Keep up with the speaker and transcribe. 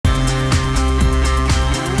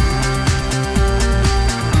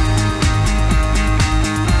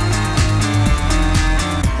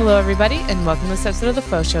Hello, everybody, and welcome to this episode of the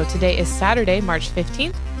Faux Show. Today is Saturday, March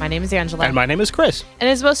 15th. My name is Angela. And my name is Chris. And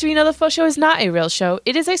as most of you know, the Faux Show is not a real show.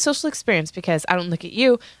 It is a social experience because I don't look at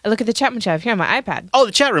you. I look at the chat room I have here on my iPad. Oh,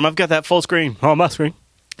 the chat room. I've got that full screen. Oh, my screen.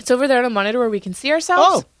 It's over there on a monitor where we can see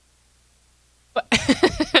ourselves. Oh.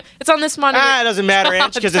 It's on this monitor. It doesn't matter,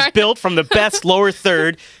 Ange, because it's built from the best lower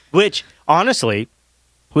third, which, honestly,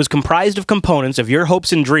 was comprised of components of your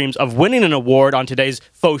hopes and dreams of winning an award on today's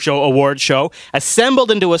Faux Show award show, assembled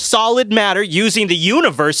into a solid matter using the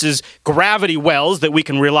universe's gravity wells that we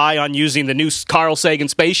can rely on using the new Carl Sagan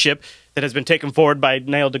spaceship that has been taken forward by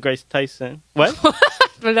Neil deGrasse Tyson. What?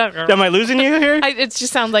 Am I losing you here? It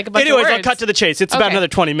just sounds like a bunch of Anyways, words. I'll cut to the chase. It's about another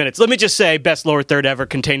 20 minutes. Let me just say, best lower third ever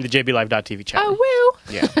contained the JBLive.tv chat room. Oh,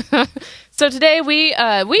 woo. Yeah. So today we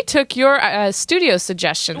took your studio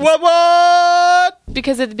suggestions. What?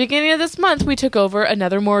 Because at the beginning of this month, we took over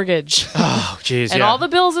another mortgage. Oh, jeez, And all the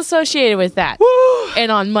bills associated with that. Woo!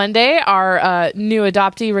 And on Monday, our new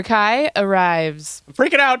adoptee, Rakai, arrives. I'm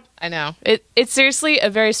freaking out. I know. It's seriously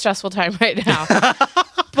a very stressful time right now.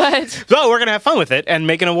 But well, we're going to have fun with it and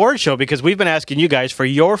make an award show because we've been asking you guys for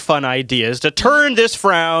your fun ideas to turn this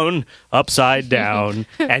frown upside down,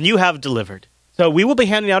 and you have delivered. So we will be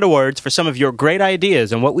handing out awards for some of your great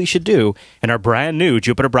ideas and what we should do in our brand new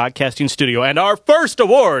Jupiter Broadcasting studio. And our first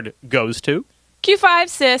award goes to... Q5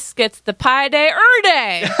 Sis gets the Pi Day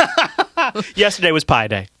Day. Yesterday was Pi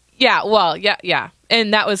Day. Yeah, well, yeah.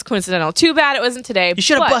 And that was coincidental. Too bad it wasn't today. You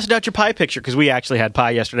should have busted out your pie picture because we actually had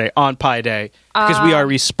pie yesterday on Pi Day because we are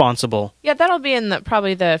responsible. Yeah, that'll be in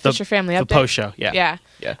probably the Fisher Family update. The post show, yeah.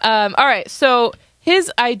 All right, so his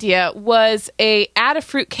idea was add a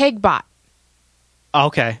fruit keg bot.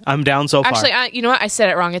 Okay, I'm down so far. Actually, you know what? I said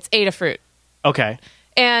it wrong. It's Adafruit. Okay.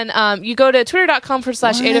 And you go to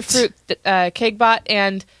twitter.com/Adafruit keg bot,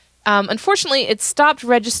 and unfortunately, it stopped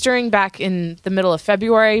registering back in the middle of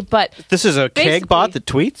February. But this is a keg bot that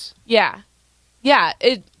tweets? Yeah.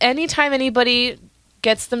 Anytime anybody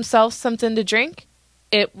gets themselves something to drink,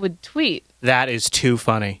 it would tweet. That is too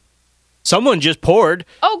funny. Someone just poured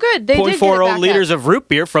 0.40 liters of root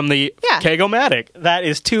beer from the Keg-O-Matic. That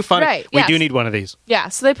is too funny. Right, we do need one of these. Yeah,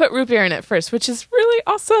 so they put root beer in it first, which is really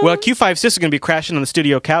awesome. Well, Q5 Sis is going to be crashing on the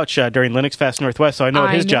studio couch during Linux Fest Northwest, so I know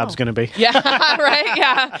what his job's going to be. Yeah,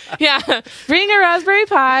 right, yeah. Bring a Raspberry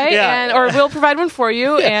Pi, or we'll provide one for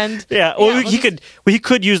you. And he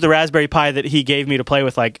could use the Raspberry Pi that he gave me to play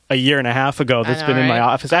with like a year and a half ago that's been in my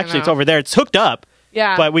office. Actually, it's over there. It's hooked up.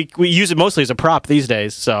 Yeah. But we use it mostly as a prop these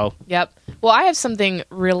days, so. Yep. Well, I have something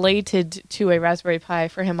related to a Raspberry Pi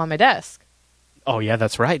for him on my desk. Oh, yeah,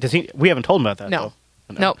 that's right. Does he? We haven't told him about that, No.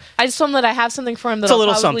 I just told him that I have something for him that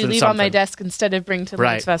I'll probably leave on my desk instead of bring to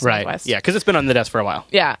Linux Fest Northwest. Yeah, because it's been on the desk for a while.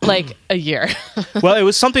 Yeah, like a year. Well, it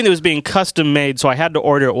was something that was being custom made, so I had to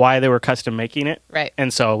order it while they were custom making it. Right.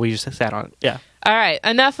 And so we just sat on it. Yeah. All right,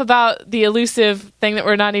 enough about the elusive thing that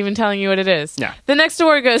we're not even telling you what it is. Yeah. The next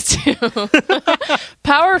award goes to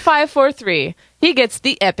Power543. He gets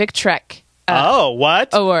the Epic Trek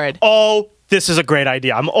award. Oh, this is a great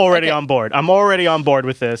idea. I'm already on board. I'm already on board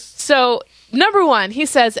with this. So, number one, he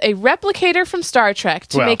says a replicator from Star Trek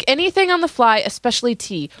to make anything on the fly, especially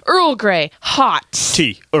tea. Earl Grey, hot.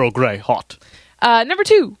 Tea, Earl Grey, hot. Number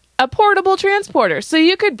two, a portable transporter, so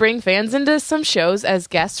you could bring fans into some shows as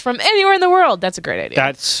guests from anywhere in the world. That's a great idea.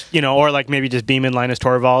 That's, or like maybe just beam in Linus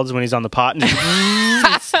Torvalds when he's on the pot and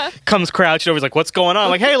comes crouched over. He's like, what's going on?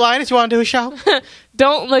 I'm like, hey, Linus, you want to do a show?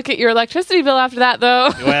 Don't look at your electricity bill after that,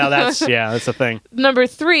 though. Well, that's the thing. Number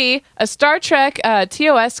three, a Star Trek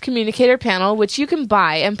TOS communicator panel, which you can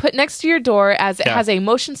buy and put next to your door as it has a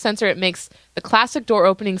motion sensor. It makes the classic door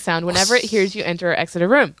opening sound whenever it hears you enter or exit a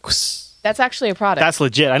room. That's actually a product. That's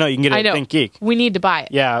legit. I know you can get it at Think Geek. We need to buy it.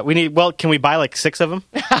 Yeah, we need. Well, can we buy like 6 of them?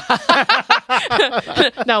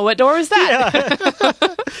 No, what door is that? Yeah.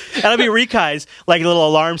 That'll be Rekai's like a little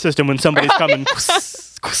alarm system when somebody's coming.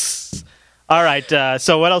 All right.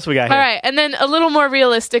 So what else we got here? All right, and then a little more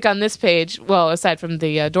realistic on this page. Well, aside from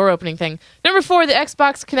the door opening thing. Number 4, the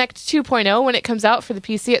Xbox Connect 2.0 when it comes out for the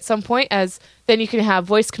PC at some point, as then you can have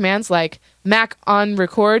voice commands like Mac on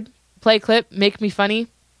record, play clip, make me funny.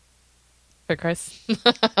 For Chris.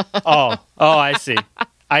 Oh, I see.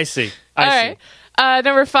 I see. All right.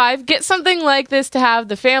 Number 5, get something like this to have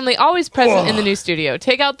the family always present in the new studio.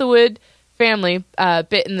 Take out the wood family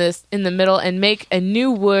bit in the middle and make a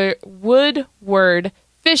new wood word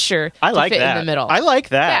fissure I like to fit that. in the middle. I like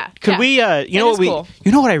that. Yeah, Could we cool.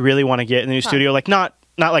 You know what I really want to get in the new studio? Like not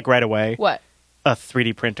like right away. What? A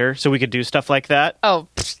 3D printer so we could do stuff like that. Oh,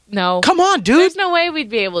 no. Come on, dude. There's no way we'd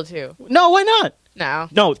be able to. No, why not? No.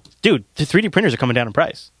 No, dude, the 3D printers are coming down in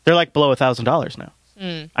price. They're like below $1,000 now.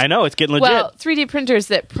 I know, it's getting legit. Well, 3D printers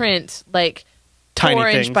that print like Tiny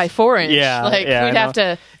 4 things. inch by 4 inch. Yeah, like yeah, we'd have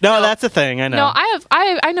to. No, that's a thing. I know. No,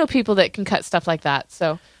 I know people that can cut stuff like that.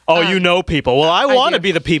 So. Oh, you know people. Well, I want to do.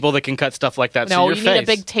 be the people that can cut stuff like that. No, so your you face. need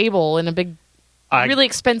a big table and a big, really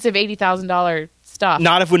expensive $80,000 stuff.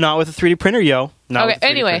 Not with a 3D printer, yo. Not Okay. with a 3D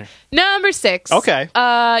Anyway, printer. number 6. Okay.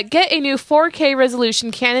 Get a new 4K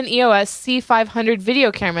resolution Canon EOS C500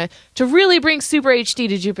 video camera to really bring Super HD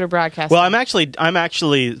to Jupiter Broadcasting. Well, I'm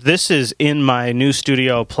actually. This is in my new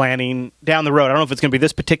studio planning down the road. I don't know if it's going to be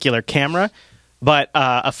this particular camera, but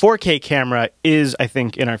a 4K camera is, I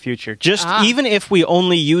think, in our future. Just even if we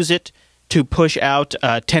only use it to push out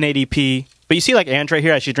 1080p. But you see, like Ange right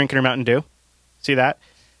here, as she's drinking her Mountain Dew. See that?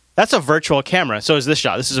 That's a virtual camera. So is this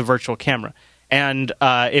shot. This is a virtual camera. And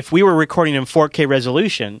if we were recording in 4K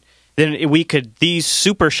resolution, then these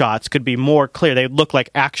super shots could be more clear. They'd look like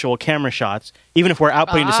actual camera shots, even if we're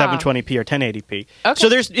outputting to 720p or 1080p. Okay. So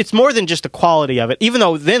it's more than just the quality of it, even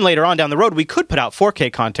though then later on down the road, we could put out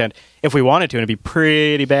 4K content if we wanted to, and it'd be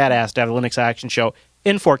pretty badass to have a Linux Action Show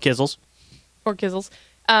in 4 kizzles. 4 kizzles.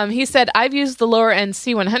 He said, I've used the lower-end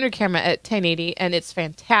C100 camera at 1080, and it's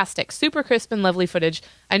fantastic. Super crisp and lovely footage.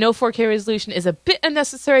 I know 4K resolution is a bit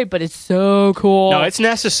unnecessary, but it's so cool. No, it's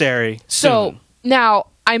necessary. So, now,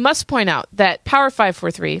 I must point out that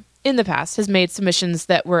Power543, in the past, has made submissions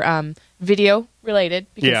that were video-related,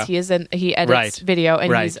 because he edits video,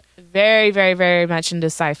 and he's very, very, very much into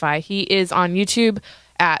sci-fi. He is on YouTube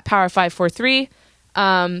at Power543.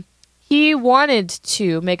 He wanted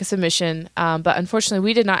to make a submission, but unfortunately,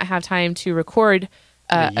 we did not have time to record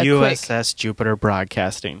the USS Jupiter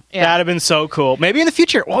Broadcasting. Yeah. That'd have been so cool. Maybe in the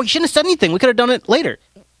future. Well, you shouldn't have said anything. We could have done it later.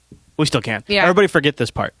 We still can. Yeah. Everybody forget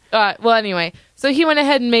this part. Well, anyway, so he went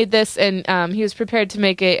ahead and made this, and he was prepared to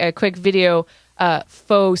make a quick video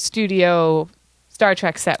faux studio Star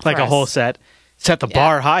Trek set for like us. A whole set. Set the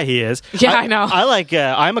bar high, he is. Yeah, I know. I like,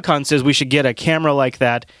 Imacon says we should get a camera like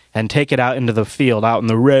that and take it out into the field, out on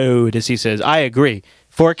the road, as he says. I agree.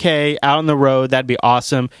 4K, out on the road, that'd be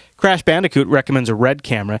awesome. Crash Bandicoot recommends a red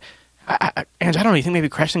camera. And I don't even think maybe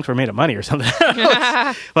Crash thinks we're made of money or something.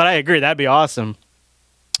 But I agree, that'd be awesome.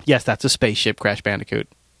 Yes, that's a spaceship, Crash Bandicoot.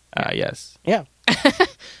 Yes. Yeah.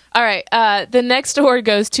 All right. The next award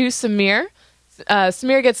goes to Samir.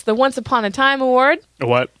 Samir gets the Once Upon a Time award.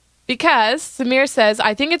 What? Because Samir says,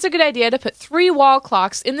 I think it's a good idea to put 3 wall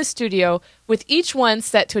clocks in the studio with each one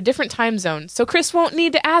set to a different time zone. So Chris won't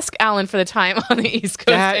need to ask Alan for the time on the East Coast.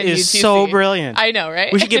 That and is UTC. so brilliant. I know,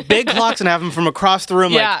 right? We should get big clocks and have them from across the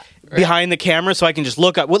room, behind the camera, so I can just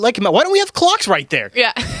look up. Why don't we have clocks right there?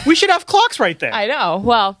 Yeah. We should have clocks right there. I know.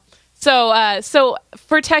 Well, so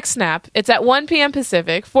for TechSnap, it's at 1 p.m.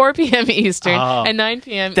 Pacific, 4 p.m. Eastern, and 9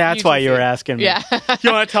 p.m. That's UTC. why you were asking me. Yeah.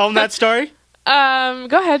 You want to tell them that story? Go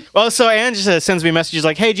ahead. Well, so Ange sends me messages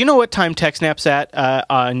like, "Hey, do you know what time TechSnap's at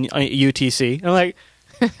on UTC?" And I'm like,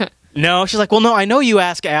 "No." She's like, "Well, no, I know you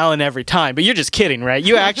ask Alan every time, but you're just kidding, right?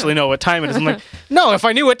 You actually know what time it is." I'm like, "No, if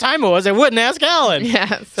I knew what time it was, I wouldn't ask Alan."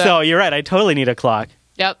 Yeah. So you're right. I totally need a clock.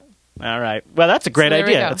 Yep. All right. Well, that's a great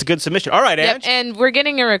idea. That's a good submission. All right, Ange. Yep. And we're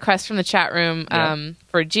getting a request from the chat room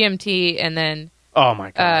for GMT, and then oh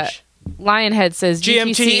my gosh. Lionhead says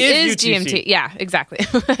GMT is UTC. GMT. Yeah, exactly.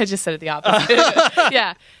 I just said it the opposite.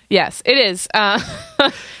 Yeah. Yes, it is.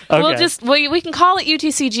 Okay. We can call it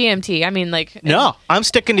UTC GMT. I mean, like no, I'm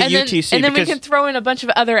sticking to UTC. And then we can throw in a bunch of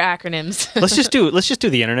other acronyms. let's just do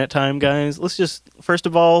the internet time, guys. Let's just first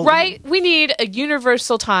of all, right? We need a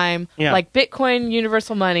universal time, like Bitcoin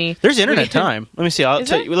universal money. There's internet time. Let me see. I'll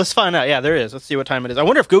tell you. Let's find out. Yeah, there is. Let's see what time it is. I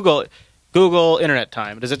wonder if Google internet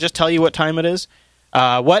time, does it just tell you what time it is?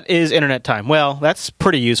 What is internet time? Well, that's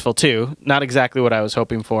pretty useful too. Not exactly what I was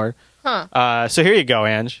hoping for. Huh. So here you go,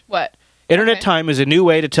 Ange. What? Internet time is a new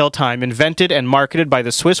way to tell time invented and marketed by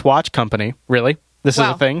the Swiss watch company. Really? This is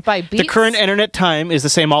a thing? By Beats? The current internet time is the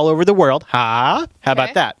same all over the world. How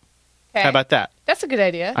about that? Okay. How about that? That's a good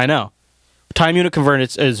idea. I know. Time unit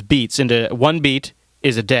converted as beats into 1 beat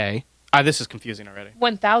is a day. This is confusing already.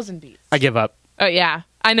 1,000 beats. I give up. Oh, yeah.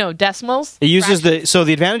 I know. Decimals? It uses the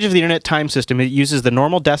advantage of the internet time system, it uses the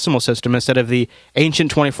normal decimal system instead of the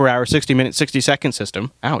ancient 24-hour, 60-minute, 60-second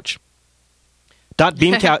system. Ouch. Dot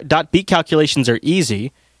beat calculations are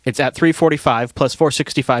easy. It's at 345 plus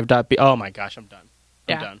 465 dot beat. Oh my gosh, I'm done.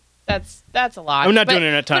 I'm done. That's a lot. I'm not doing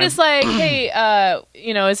internet time. But it's like, hey,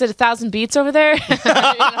 is it 1,000 beats over there?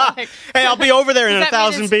 Hey, I'll be over there in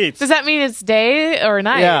 1,000 beats. Does that mean it's day or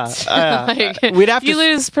night? Yeah. We'd have to. You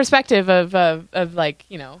lose perspective of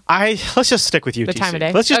let's just stick with UTC. The time of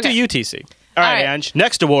day. Let's just do UTC. All right, Ange.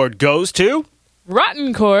 Next award goes to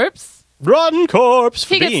Rotten Corpse. Rotten Corpse.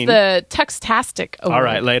 He gets the Tuxtastic award. All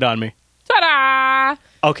right, lay it on me.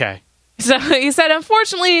 Ta-da! Okay. So he said,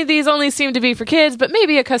 unfortunately, these only seem to be for kids, but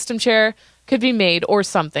maybe a custom chair could be made or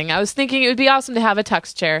something. I was thinking it would be awesome to have a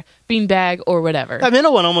Tux chair, beanbag, or whatever. That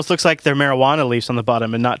middle one almost looks like they're marijuana leaves on the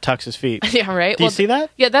bottom and not Tux's feet. Yeah, right? Do you see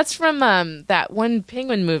that? Yeah, that's from that one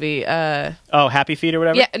Penguin movie. Happy Feet or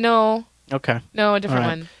whatever? Yeah, no. Okay. No, a different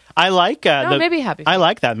one. I like maybe Happy Feet. I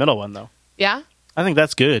like that middle one, though. Yeah? I think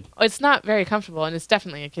that's good. It's not very comfortable, and it's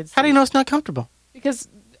definitely a kid's How do you seat. know it's not comfortable? Because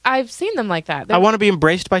I've seen them like that. I want to be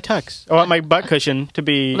embraced by Tux. I want my butt cushion to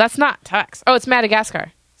be... Well, that's not Tux. Oh, it's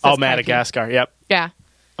Madagascar. So Madagascar. Yep. Yeah.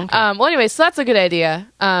 Okay. Well, anyway, so that's a good idea.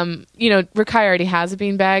 Rikai already has a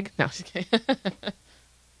beanbag. No, just kidding.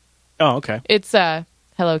 Oh, okay. It's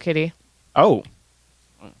Hello Kitty. Oh.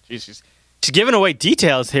 Jesus. She's giving away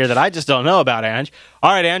details here that I just don't know about, Ange.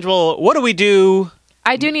 All right, Ange, well, what do we do?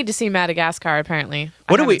 I do need to see Madagascar, apparently.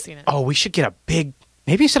 What I do we... haven't seen it. Oh, we should get a big...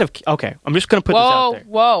 Maybe instead of... Okay, I'm just going to put this out there.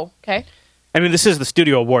 Whoa. Okay. I mean, this is the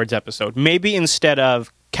Studio Awards episode. Maybe instead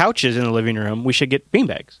of couches in the living room, we should get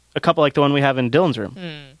beanbags. A couple like the one we have in Dylan's room.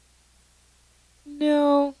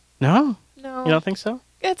 No. No? No. You don't think so?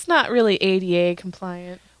 It's not really ADA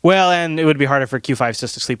compliant. Well, and it would be harder for Q5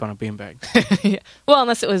 sis to sleep on a beanbag. Yeah. Well,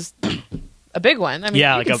 unless it was a big one. I mean,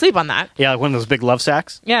 Yeah, you like can sleep on that. Yeah, like one of those big love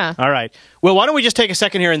sacks. Yeah. All right. Well, why don't we just take a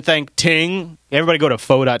second here and thank Ting. Everybody go to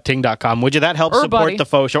faux.ting.com. Would you? That helps support the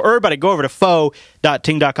Faux Show. Everybody go over to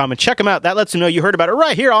faux.ting.com and check them out. That lets them know you heard about it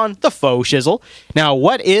right here on the Faux Shizzle. Now,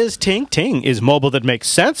 what is Ting? Ting is mobile that makes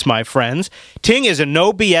sense, my friends. Ting is a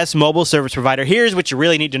no BS mobile service provider. Here's what you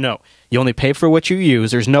really need to know. You only pay for what you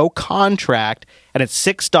use. There's no contract, and it's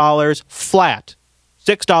 $6 flat.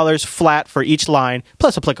 $6 flat for each line,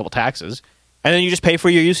 plus applicable taxes. And then you just pay for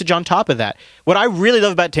your usage on top of that. What I really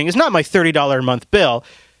love about Ting is not my $30 a month bill.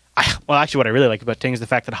 Well, actually, what I really like about Ting is the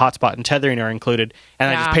fact that hotspot and tethering are included, and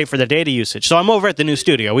I just pay for the data usage. So I'm over at the new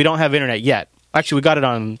studio. We don't have internet yet. Actually, we got it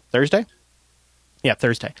on Thursday. Yeah,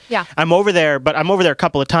 Thursday. Yeah. I'm over there, but I'm over there a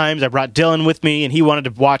couple of times. I brought Dylan with me, and he wanted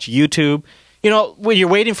to watch YouTube. You know, when you're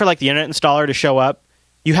waiting for like the internet installer to show up,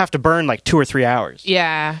 you have to burn like 2 or 3 hours.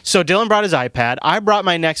 Yeah. So Dylan brought his iPad. I brought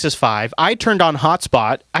my Nexus 5. I turned on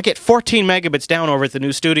hotspot. I get 14 megabits down over at the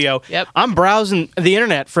new studio. Yep. I'm browsing the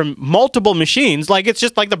internet from multiple machines. Like, it's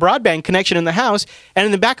just like the broadband connection in the house. And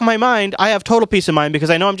in the back of my mind, I have total peace of mind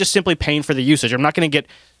because I know I'm just simply paying for the usage. I'm not going to get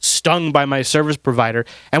stung by my service provider.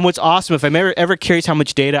 And what's awesome, if I'm ever curious how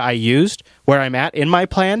much data I used, where I'm at in my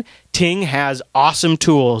plan, Ting has awesome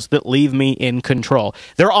tools that leave me in control.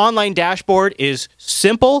 Their online dashboard is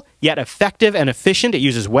simple, yet effective and efficient. It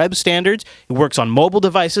uses web standards. It works on mobile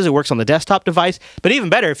devices. It works on the desktop device. But even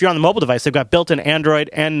better, if you're on the mobile device, they've got built-in Android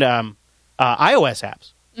and iOS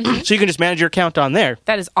apps. Mm-hmm. So you can just manage your account on there.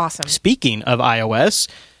 That is awesome. Speaking of iOS,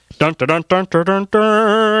 dun, dun, dun, dun, dun, dun,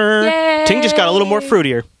 dun. Yay. Ting just got a little more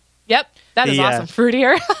fruitier. Yep. That is awesome.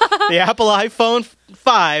 Fruitier. The Apple iPhone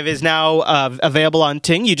 5 is now available on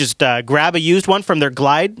Ting. You just grab a used one from their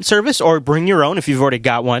Glide service or bring your own if you've already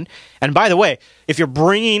got one. And by the way, if you're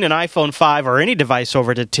bringing an iPhone 5 or any device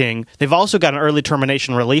over to Ting, they've also got an early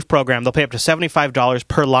termination relief program. They'll pay up to $75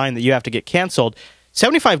 per line that you have to get canceled.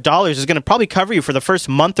 $75 is going to probably cover you for the first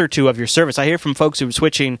month or two of your service. I hear from folks who are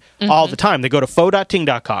switching all the time. They go to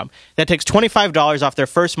faux.ting.com. That takes $25 off their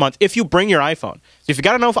first month if you bring your iPhone. So if you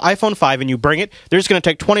got an iPhone 5 and you bring it, they're just going to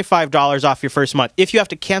take $25 off your first month. If you have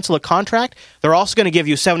to cancel a contract, they're also going to give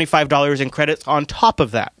you $75 in credits on top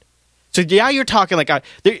of that. So yeah, you're talking like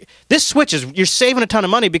this switch is, you're saving a ton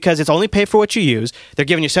of money because it's only pay for what you use. They're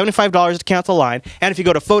giving you $75 to cancel a line, and if you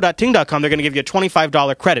go to faux.ting.com, they're going to give you a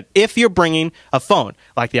 $25 credit if you're bringing a phone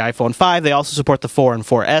like the iPhone 5. They also support the 4 and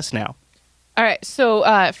 4S now. All right,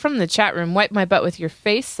 so from the chat room, Wipe My Butt With Your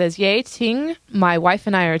Face says, yay, Ting, my wife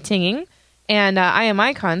and I are tinging. And I Am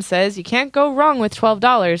Icon says, you can't go wrong with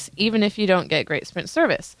 $12, even if you don't get great Sprint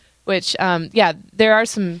service. Which, there are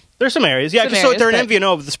some... There's some areas, yeah. So they're an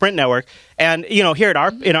MVNO of the Sprint network, and here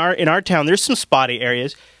at in our town, there's some spotty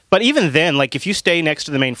areas. But even then, like if you stay next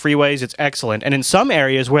to the main freeways, it's excellent. And in some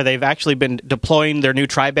areas where they've actually been deploying their new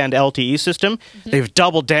tri-band LTE system, they've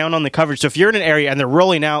doubled down on the coverage. So if you're in an area and they're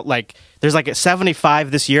rolling out there's like at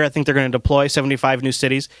 75 this year, I think they're going to deploy 75 new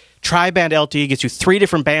cities. Tri-band LTE gets you 3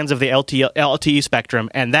 different bands of the LTE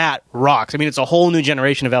spectrum, and that rocks. I mean, it's a whole new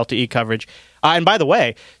generation of LTE coverage. And by the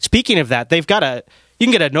way, speaking of that, they've got you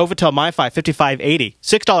can get a Novatel MiFi 5580,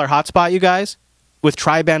 $6 hotspot, you guys, with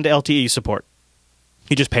tri-band LTE support.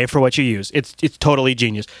 You just pay for what you use. It's totally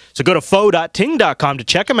genius. So go to faux.ting.com to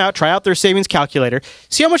check them out, try out their savings calculator,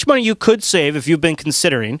 see how much money you could save if you've been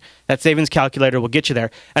considering. That savings calculator will get you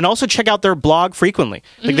there. And also check out their blog frequently.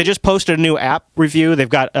 Like they just posted a new app review. They've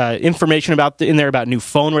got information in there about new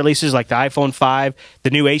phone releases like the iPhone 5,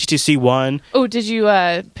 the new HTC One. Oh, did you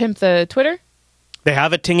pimp the Twitter? They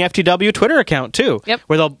have a Ting FTW Twitter account too, Yep.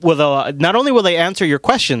 where they'll not only will they answer your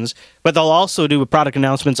questions, but they'll also do product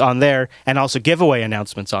announcements on there and also giveaway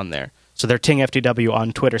announcements on there. So they're Ting FTW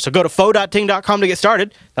on Twitter. So go to faux.ting.com to get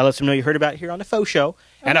started. That lets them know you heard about it here on the Faux Show.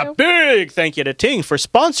 And a big thank you to Ting for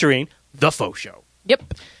sponsoring the Faux Show.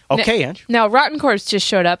 Yep. Okay, Ange. Now, Rotten Corpse just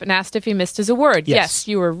showed up and asked if he missed his award. Yes.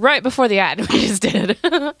 You were right before the ad we just did.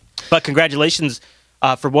 But congratulations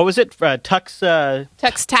for what was it?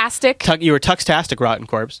 Tuxtastic. You were Tuxtastic, Rotten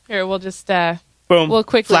Corpse. Here, we'll just boom. we'll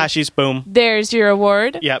quickly Flashies, boom. There's your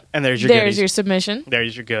award. Yep, and there's your There's goodies. your submission.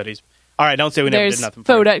 There's your goodies. All right, don't say we never There's did nothing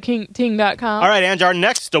for you. faux.ting.com. All right, Ange, our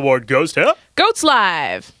next award goes to Goats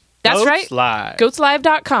Live. That's Goats right. Live.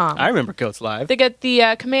 GoatsLive.com. I remember Goats Live. They get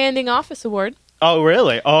the Commanding Office Award. Oh,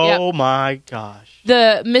 really? Oh, my gosh.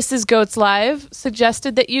 The Mrs. Goats Live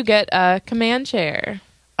suggested that you get a command chair.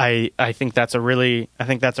 I think that's a really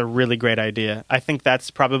great idea. I think that's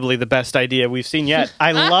probably the best idea we've seen yet.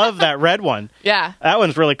 I love that red one. Yeah. That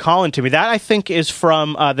one's really calling to me. That, I think, is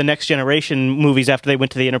from the Next Generation movies after they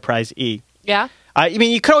went to the Enterprise E. Yeah. I mean,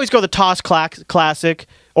 you could always go the TOS Classic,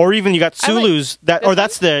 or even you got Sulu's.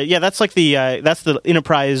 That's the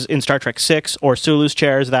Enterprise in Star Trek 6, or Sulu's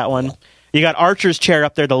chair is that one. You got Archer's chair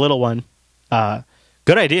up there, the little one.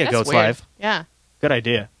 Good idea, That's Goats weird. Live. Yeah. Good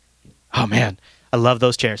idea. Oh, man. I love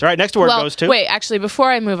those chairs. All right, next award goes to... Wait, actually,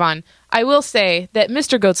 before I move on, I will say that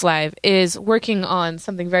Mr. Goats Live is working on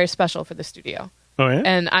something very special for the studio. Oh, yeah?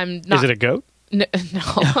 And I'm not... Is it a goat? No.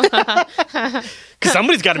 Because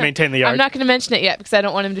somebody's got to maintain the yard. I'm not going to mention it yet because I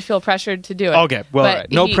don't want him to feel pressured to do it. Okay, well, But all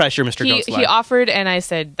right. No pressure, Mr. Goats Live. He offered, and I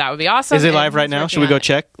said that would be awesome. Is it and live right he's now? working Should we on go it.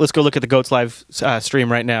 check? Let's go look at the Goats Live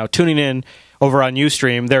stream right now. Tuning in over on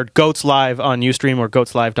Ustream. They're Goats Live on Ustream or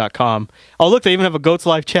goatslive.com. Oh, look, they even have a Goats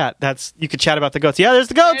Live chat. You could chat about the goats. Yeah, there's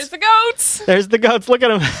the goats. There's the goats. There's the goats. Look at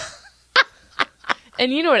them.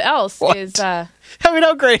 And you know what else What? is... I mean,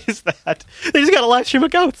 how great is that? They just got a live stream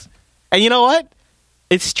of goats. And you know what?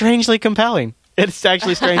 It's strangely compelling. It's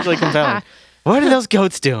actually strangely compelling. What are those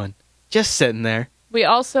goats doing? Just sitting there. We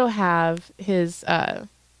also have his...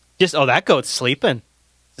 That goat's sleeping.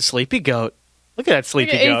 The sleepy goat. Look at that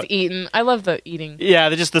sleepy goat. He's eating. I love the eating. Yeah,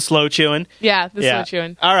 they're just the slow chewing. Yeah, slow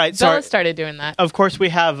chewing. All right, Bella started doing that. Of course, we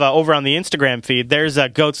have over on the Instagram feed. There's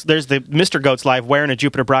goats. There's the Mr. Goats Live wearing a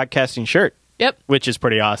Jupiter Broadcasting shirt. Yep. Which is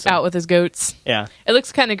pretty awesome. Out with his goats. Yeah. It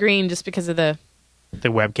looks kind of green just because of the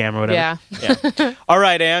webcam or whatever. Yeah. All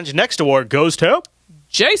right, Ange. Next award goes to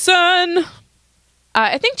Jason.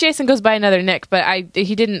 I think Jason goes by another Nick, but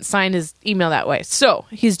he didn't sign his email that way, so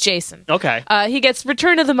he's Jason. Okay. He gets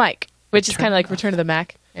Return of the Mic, which is kind of like Return of the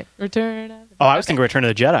Mac. Return of the I was thinking Return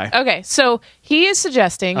of the Jedi. Okay, so he is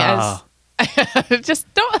suggesting as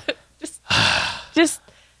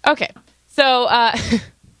okay. So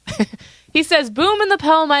he says boom and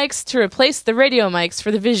lapel mics to replace the radio mics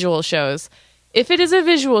for the visual shows. If it is a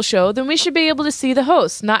visual show, then we should be able to see the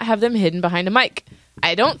hosts, not have them hidden behind a mic.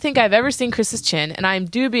 I don't think I've ever seen Chris's chin, and I'm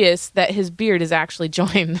dubious that his beard is actually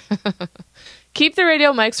joined. Keep the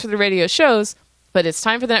radio mics for the radio shows, but it's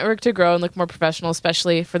time for the network to grow and look more professional,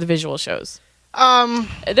 especially for the visual shows.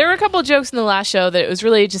 There were a couple of jokes in the last show that it was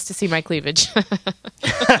really just to see my cleavage.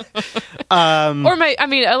 A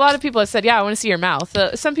lot of people have said, yeah, I want to see your mouth.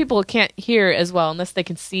 Some people can't hear as well unless they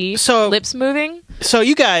can see lips moving. So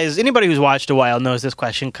you guys, anybody who's watched a while knows this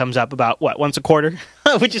question comes up about, once a quarter?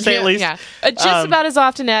 Would you say at least? Yeah. Just about as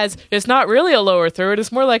often as, it's not really a lower third,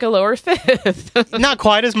 it's more like a lower fifth. Not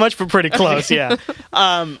quite as much, but pretty close, yeah.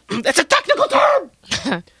 That's a technical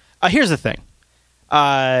term! Here's the thing.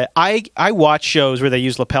 I watch shows where they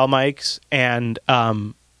use lapel mics, and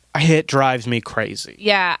it drives me crazy.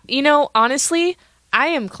 Yeah, honestly, I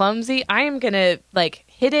am clumsy. I am gonna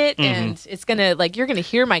hit it, and it's gonna you're gonna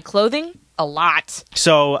hear my clothing a lot.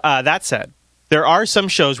 So that said, there are some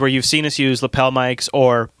shows where you've seen us use lapel mics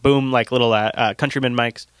or boom little Countryman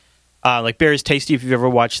mics, like Beer is Tasty. If you've ever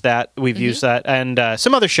watched that, we've used that, and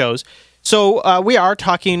some other shows. So we are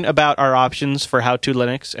talking about our options for How to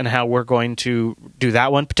Linux and how we're going to do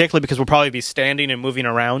that one, particularly because we'll probably be standing and moving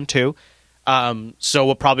around too. So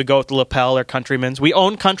we'll probably go with the lapel or Countryman's. We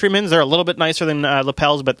own Countryman's. They're a little bit nicer than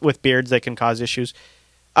lapels, but with beards they can cause issues.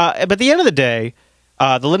 But at the end of the day,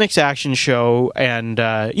 the Linux Action Show and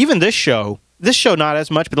even this show not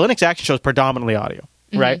as much, but the Linux Action Show is predominantly audio,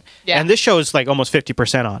 right? Yeah. And this show is almost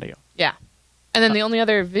 50% audio. Yeah. And then the only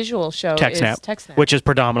other visual show is TechSnap, which is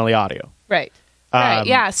predominantly audio. Right. Right.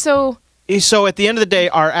 Yeah. So at the end of the day,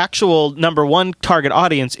 our actual number one target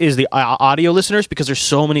audience is the audio listeners because there's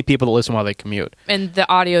so many people that listen while they commute. And the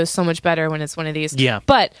audio is so much better when it's one of these. Yeah.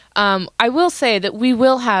 But I will say that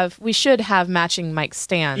we should have matching mic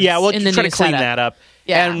stands. Yeah, we'll in the try new to clean setup. that up.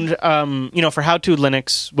 Yeah. And for How To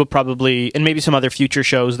Linux, we'll probably, and maybe some other future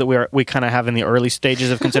shows that we kind of have in the early stages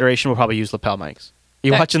of consideration, we'll probably use lapel mics.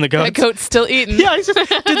 You watching the goats? The goat's still eating. Yeah,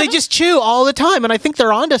 dude, they just chew all the time, and I think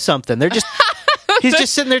they're onto something. They're just he's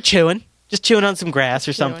just sitting there chewing on some grass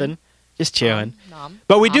or something, just chewing.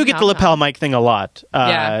 But we do get the lapel mic thing a lot. In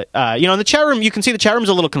the chat room, you can see the chat room's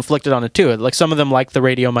a little conflicted on it too. Like some of them like the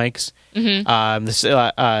radio mics.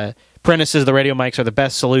 Prentice says the radio mics are the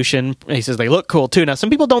best solution. He says they look cool too. Now some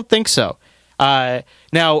people don't think so.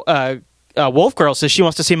 Wolf Girl says she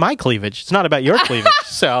wants to see my cleavage. It's not about your cleavage.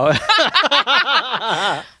 So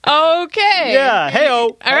okay. Yeah.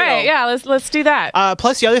 Hey-o. All right. Yeah. Let's do that.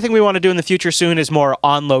 Plus, the other thing we want to do in the future soon is more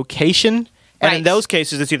on location. And in those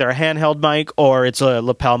cases, it's either a handheld mic or it's a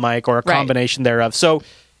lapel mic or a combination thereof. So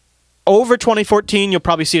over 2014, you'll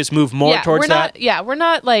probably see us move more towards that. We're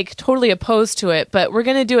not like totally opposed to it, but we're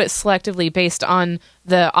going to do it selectively based on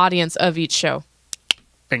the audience of each show.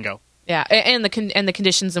 Bingo. Yeah, and the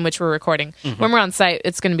conditions in which we're recording. When we're on site,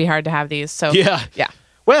 it's going to be hard to have these. So yeah.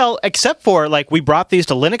 Well, except for, we brought these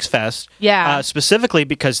to Linux Fest specifically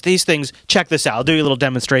because these things, check this out, I'll do you a little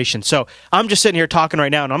demonstration. So I'm just sitting here talking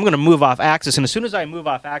right now, and I'm going to move off axis, and as soon as I move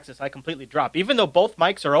off axis, I completely drop. Even though both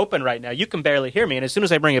mics are open right now, you can barely hear me, and as soon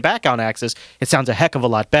as I bring it back on axis, it sounds a heck of a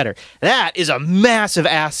lot better. That is a massive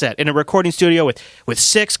asset in a recording studio with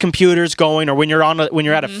 6 computers going, or when you're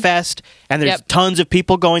at a fest, and there's tons of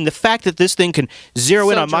people going. The fact that this thing can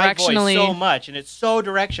zero in on my voice so much, and it's so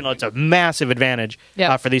directional, it's a massive advantage.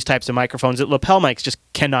 For these types of microphones that lapel mics just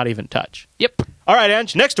cannot even touch. Yep. All right,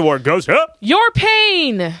 Ange, next award goes up. Your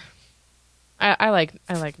Pain. I like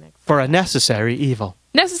next. For a necessary evil.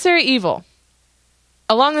 Necessary evil.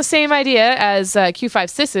 Along the same idea as Q5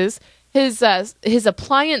 Sis's, his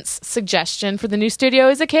appliance suggestion for the new studio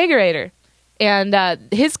is a kegerator. And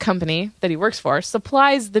his company that he works for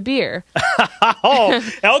supplies the beer. Oh,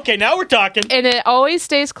 okay, now we're talking. And it always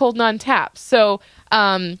stays cold and on tap. So,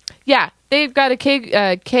 they've got a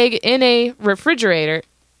keg in a refrigerator.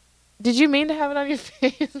 Did you mean to have it on your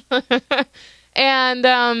face?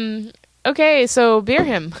 And, okay, so beer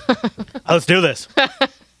him. Let's do this.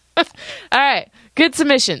 All right, good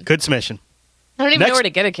submission. Good submission. I don't even know where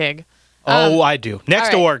to get a keg. I do.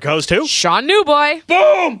 Next award goes to... Sean Newboy.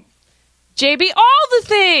 Boom! JB, all the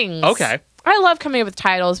things. Okay. I love coming up with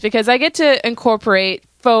titles because I get to incorporate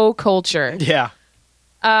faux culture. Yeah.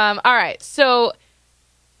 All right. So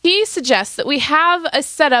he suggests that we have a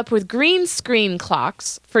setup with green screen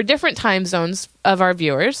clocks for different time zones of our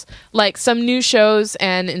viewers, like some new shows,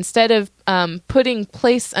 and instead of putting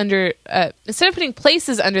places under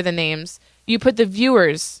the names, you put the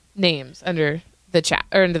viewers' names under the chat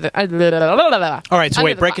or under the. All right. So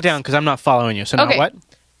wait, break it down because I'm not following you. So now what?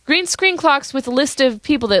 Green screen clocks with a list of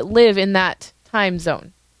people that live in that time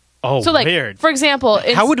zone. Oh, so weird. For example,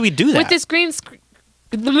 how would we do that? With this green screen...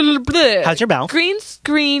 How's your mouth? Green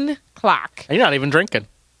screen clock. You're not even drinking.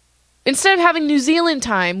 Instead of having New Zealand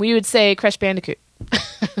time, we would say Crash Bandicoot.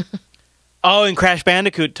 Oh, in Crash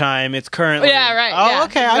Bandicoot time, it's currently... Yeah, right. Oh, yeah,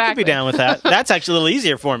 okay, exactly. I could be down with that. That's actually a little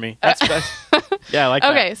easier for me. Yeah, I like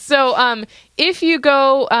that. Okay, so if you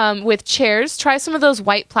go with chairs, try some of those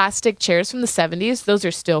white plastic chairs from the 70s. Those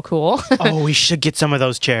are still cool. Oh, we should get some of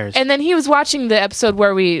those chairs. And then he was watching the episode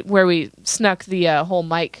where we snuck the whole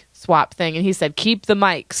mic swap thing, and he said, keep the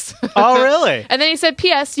mics. Oh, really? And then he said,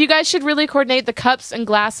 P.S., you guys should really coordinate the cups and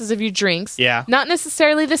glasses of your drinks. Yeah. Not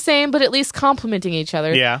necessarily the same, but at least complementing each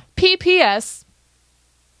other. Yeah. P.P.S.,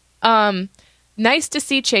 nice to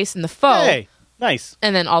see Chase in the Faux. Hey, nice.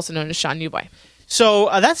 And then also known as Sean Newboy. So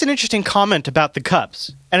that's an interesting comment about the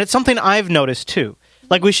cups. And it's something I've noticed, too.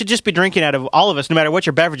 Like, we should just be drinking out of all of us, no matter what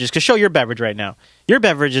your beverage is. Because show your beverage right now. Your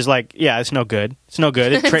beverage is like, it's no good. It's no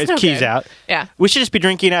good. It keys out. Yeah. We should just be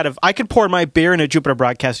drinking out of... I could pour my beer in a Jupiter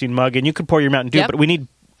Broadcasting mug, and you could pour your Mountain Dew, but we need...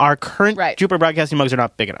 Our current Jupiter Broadcasting mugs are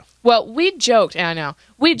not big enough. Well, we joked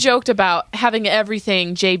about having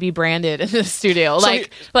everything JB branded in the studio.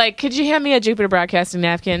 Like, could you hand me a Jupiter Broadcasting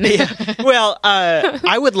napkin? Yeah. Well,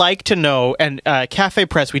 I would like to know, and Cafe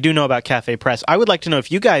Press, we do know about Cafe Press. I would like to know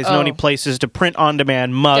if you guys know any places to print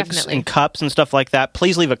on-demand mugs and cups and stuff like that.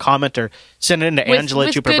 Please leave a comment or send it into Angela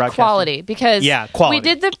at Jupiter Broadcasting. With good quality, because quality. We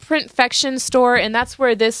did the Printfection store, and that's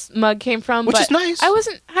where this mug came from. Which is nice. I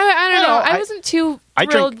don't know. I wasn't too... I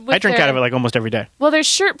drink out of it like almost every day. Well, their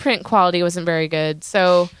shirt print quality wasn't very good,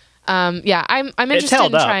 so Yeah, I'm It's interested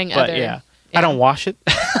held in up, trying but other. yeah. I don't wash it.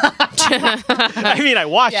 I mean, I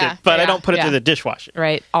wash it, but I don't put it through the dishwasher.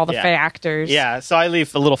 Right, all the factors. Yeah, so I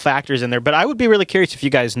leave the little factors in there. But I would be really curious if you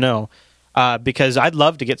guys know, because I'd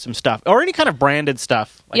love to get some stuff or any kind of branded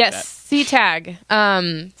stuff like that. C-Tag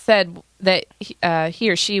said that he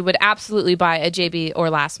or she would absolutely buy a JB or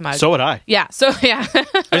Last mug. So would I. Yeah, so yeah.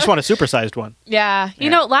 I just want a supersized one. Yeah. You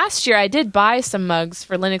know, last year I did buy some mugs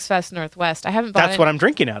for Linux Fest Northwest. I haven't bought That's what I'm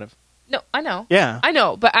drinking out of. No, I know. Yeah. I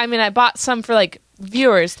know, but I mean, I bought some for like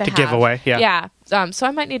viewers to have. give away, yeah. Yeah. So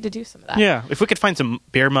I might need to do some of that. Yeah. If we could find some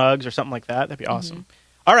beer mugs or something like that, that'd be awesome.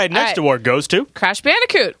 All right, next award goes to Crash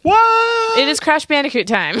Bandicoot. What? It is Crash Bandicoot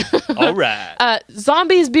time. All right.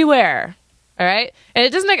 Zombies beware. All right, and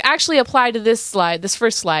it doesn't actually apply to this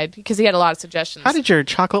first slide, because he had a lot of suggestions. How did your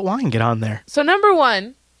chocolate wine get on there? So number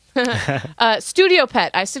 1, studio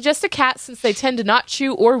pet. I suggest a cat, since they tend to not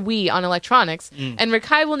chew or wee on electronics, and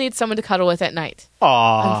Rakai will need someone to cuddle with at night.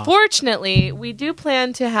 Aww. Unfortunately, we do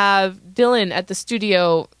plan to have Dylan at the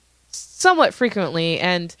studio somewhat frequently,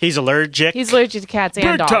 and he's allergic. He's allergic to cats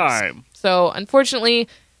and dogs. Time. So unfortunately,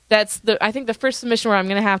 that's I think the first submission where I'm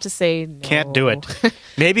going to have to say no. Can't do it.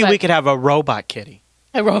 Maybe we could have a robot kitty.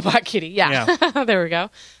 A robot kitty, yeah. There we go.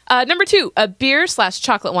 Number 2, a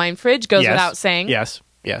beer/chocolate wine fridge goes without saying. Yes.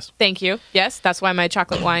 Thank you. Yes, that's why my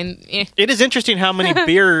chocolate wine. It is interesting how many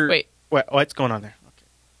beer. Wait, what's going on there? Okay.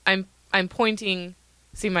 I'm pointing.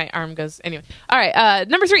 See, my arm goes anyway. All right.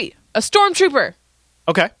 Number 3, a stormtrooper.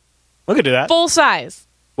 Okay, we could do that. Full size.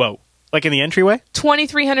 Whoa. Like in the entryway?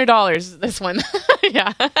 $2,300. This one,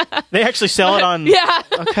 yeah. They actually sell it on. Yeah.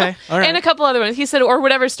 Okay. All right. And a couple other ones. He said, or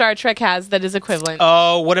whatever Star Trek has that is equivalent.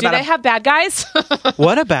 Oh, what about? Do they have bad guys?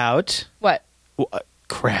 What about? What?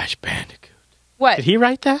 Crash Bandicoot. What? Did he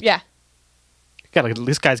write that? Yeah.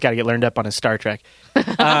 This guy's got to get learned up on his Star Trek.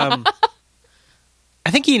 I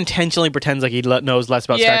think he intentionally pretends like he knows less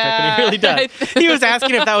about Star Trek than he really does. He was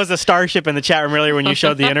asking if that was a starship in the chat room earlier when you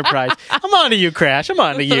showed the Enterprise. I'm on to you, Crash. I'm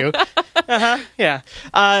on to you. Yeah.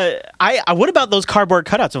 What about those cardboard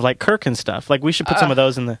cutouts of like Kirk and stuff? Like we should put some of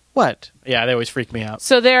those in the what? Yeah, they always freak me out.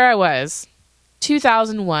 So there I was,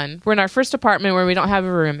 2001. We're in our first apartment where we don't have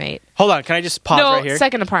a roommate. Hold on, can I just pause right here? No,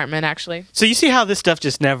 second apartment actually. So you see how this stuff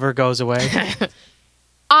just never goes away?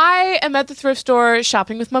 I am at the thrift store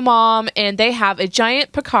shopping with my mom, and they have a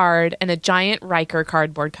giant Picard and a giant Riker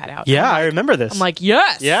cardboard cutout. Yeah, I remember this. I'm like,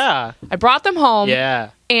 yes. Yeah. I brought them home.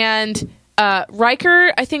 Yeah. And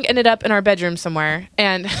Riker, I think, ended up in our bedroom somewhere.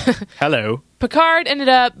 And hello. Picard ended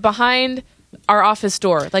up behind our office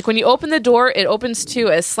door. Like when you open the door, it opens to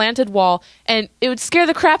a slanted wall, and it would scare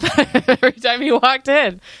the crap out of him every time he walked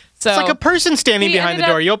in. So it's like a person standing behind the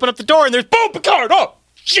door. You open up the door, and there's boom, Picard. Oh,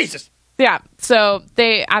 Jesus. Yeah, so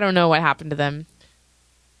I don't know what happened to them.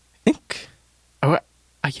 I think, yeah,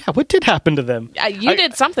 what did happen to them? You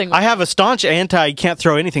did something. I have a staunch can't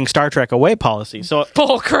throw anything Star Trek away policy. So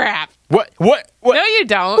bull crap. What? No, you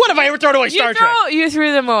don't. What have I ever thrown away Star Trek? You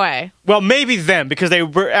threw them away. Well, maybe them, because they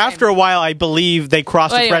were after a while. I believe they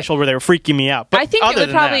crossed the threshold where they were freaking me out. But I think it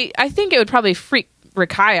would probably freak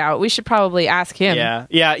Rakai out. We should probably ask him.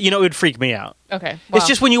 Yeah. You know, it would freak me out. Okay. Well. It's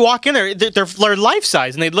just when you walk in there, they're life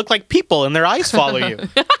size and they look like people and their eyes follow you.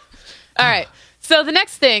 All right. So the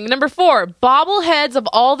next thing, number 4, bobbleheads of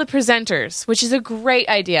all the presenters, which is a great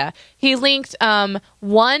idea. He linked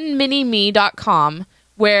oneminime.com,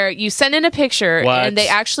 where you send in a picture and they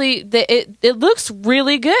actually it looks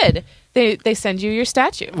really good. They send you your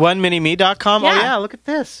statue. Oneminime.com. Yeah. Oh yeah, look at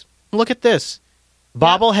this. Look at this.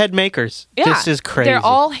 Bobblehead makers. Yeah. This is crazy. They're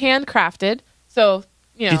all handcrafted. So,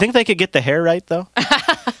 you know. Do you think they could get the hair right though?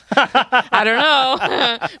 I don't know.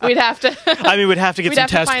 We'd have to. I mean, we'd have to get some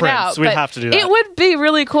test prints. We'd have to do that. It would be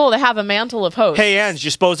really cool to have a mantle of hosts. Hey, Ange,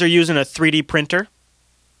 you suppose they're using a 3D printer?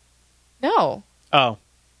 No. Oh.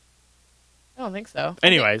 I don't think so.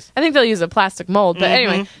 Anyways. I think they'll use a plastic mold. But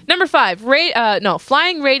anyway, number 5,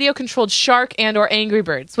 flying radio-controlled shark and or Angry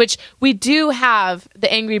Birds, which we do have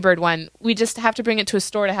the Angry Bird one. We just have to bring it to a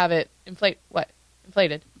store to have it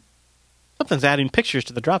inflated. Something's adding pictures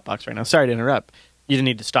to the Dropbox right now. Sorry to interrupt. You didn't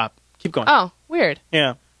need to stop. Keep going. Oh, weird.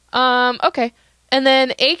 Yeah. Okay. And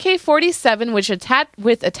then AK-47, which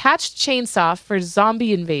with attached chainsaw for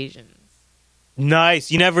zombie invasions.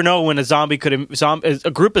 Nice. You never know when a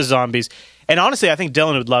group of zombies. And honestly, I think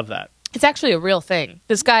Dylan would love that. It's actually a real thing.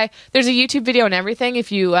 This guy, there's a YouTube video and everything.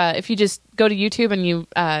 If you just go to YouTube and you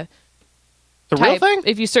real thing?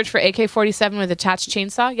 If you search for AK-47 with attached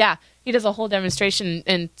chainsaw, yeah, he does a whole demonstration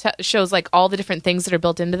and shows like all the different things that are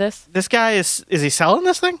built into this. This guy is he selling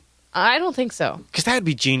this thing? I don't think so. Because that'd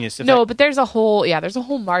be genius. But there's a whole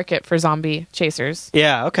market for zombie chasers.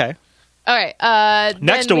 Yeah. Okay. All right.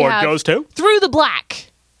 Next then we award have goes to... Through the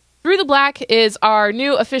Black. Through the Black is our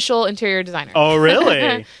new official interior designer. Oh,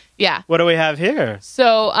 really? Yeah. What do we have here?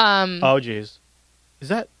 So, oh, geez. Is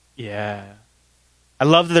that... Yeah. I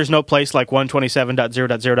love that there's no place like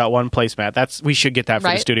 127.0.0.1 placemat. We should get that for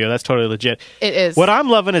the studio. That's totally legit. It is. What I'm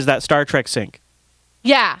loving is that Star Trek sink.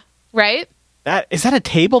 Yeah. Right? Is that a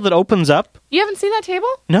table that opens up? You haven't seen that table?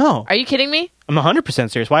 No. Are you kidding me? I'm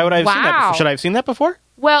 100% serious. Why would I have seen that before? Should I have seen that before?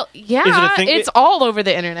 Well, yeah. Is it a thing? It's all over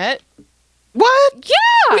the internet. What? Yeah.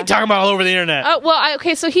 What are you talking about all over the internet?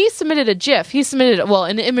 Okay, so he submitted a GIF. He submitted,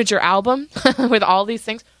 an Imager album with all these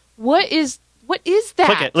things. What is that?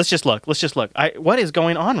 Click it. Let's just look. What is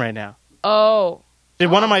going on right now? Oh.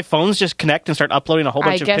 Did one of my phones just connect and start uploading a whole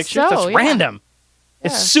bunch of pictures? So, That's random. Yeah.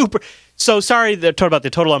 It's super... So sorry about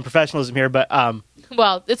the total unprofessionalism here, but...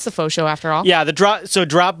 well, it's the Faux Show after all. Yeah, so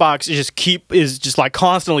Dropbox is just like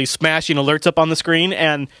constantly smashing alerts up on the screen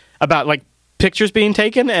and about like pictures being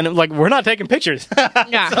taken, and like we're not taking pictures.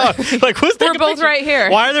 Yeah, so, like who's taking we're both pictures? right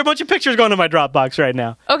here. Why are there a bunch of pictures going to my Dropbox right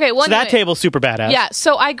now? Okay, well, so that table's super badass. Yeah,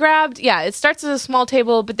 so I grabbed. Yeah, it starts as a small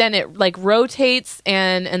table, but then it like rotates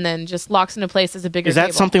and then just locks into place as a bigger. Is that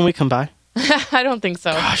table. something we can buy? I don't think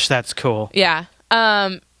so. Gosh, that's cool. Yeah.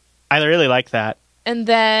 I really like that. And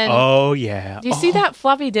then... Oh, yeah. Do you see that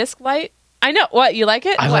floppy disk light? I know. What? You like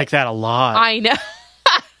it? I like that a lot. I know.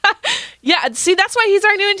 Yeah, see, that's why he's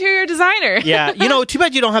our new interior designer. Yeah. Too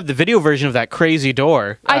bad you don't have the video version of that crazy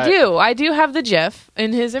door. I do. I do have the GIF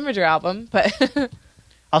in his Imager album, but...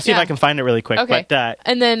 I'll see if I can find it really quick. Okay. But,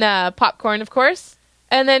 and then popcorn, of course.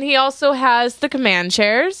 And then he also has the command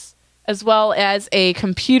chairs, as well as a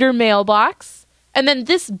computer mailbox. And then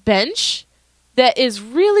this bench that is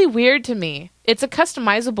really weird to me. It's a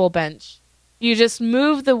customizable bench. You just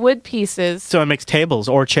move the wood pieces. So it makes tables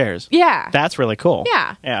or chairs. Yeah. That's really cool.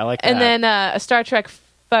 Yeah. Yeah, I like that. And then a Star Trek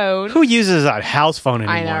phone. Who uses a house phone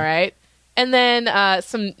anymore? I know, right? And then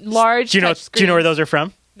some large Do you know where those are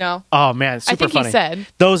from? No. Oh, man, super funny. I think funny. he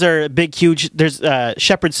said. Those are big, huge... There's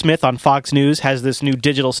Shepard Smith on Fox News has this new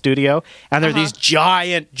digital studio, and they're these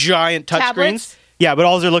giant touchscreens. Yeah, but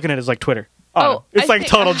all they're looking at is like Twitter. Oh, it's like a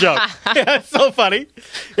total joke. Yeah, it's so funny.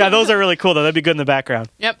 Yeah, those are really cool, though. That'd be good in the background.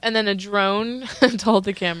 Yep, and then a drone to hold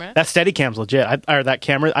the camera. That Steadicam's legit. That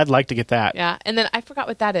camera, I'd like to get that. Yeah, and then I forgot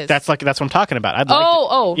what that is. That's what I'm talking about.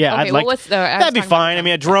 Yeah, okay, I'd like that'd be fine. I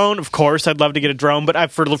mean, a drone, of course. I'd love to get a drone,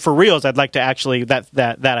 but for reals, I'd like to actually that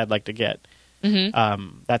I'd like to get.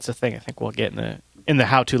 Mm-hmm. That's the thing I think we'll get in the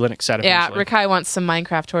How to Linux set eventually. Yeah, Rikai wants some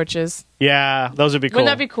Minecraft torches. Yeah, those would be cool.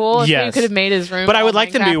 Wouldn't that be cool if you could have made his room? But I would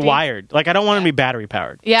like them to be wired. Like, I don't want them to be battery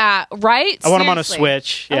powered. Yeah, right? I want them on a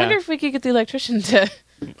switch. Yeah. I wonder if we could get the electrician to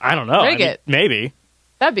I don't know. rig it. Maybe.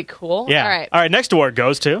 That'd be cool. Yeah. All right, next award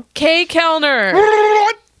goes to... Kay Kellner.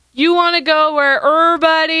 You want to go where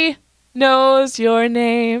everybody knows your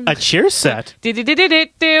name. A cheer set.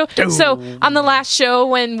 So, on the last show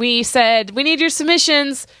when we said, we need your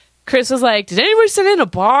submissions... Chris was like, did anybody send in a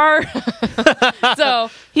bar?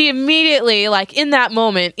 So he immediately, like in that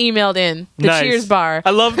moment, emailed in the Cheers bar.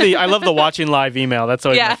 I love the watching live email. That's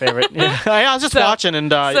always my favorite. Yeah. I was just watching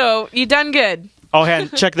and so you done good. Oh,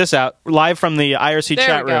 and check this out. Live from the IRC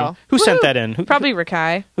chat room. Who sent that in? Probably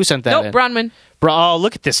Rikai. Who sent that in? Nope, Bronman. Oh,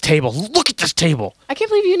 look at this table. Look at this table. I can't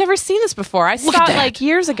believe you've never seen this before. I saw it like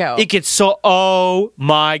years ago. It gets so... Oh,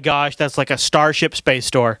 my gosh. That's like a Starship space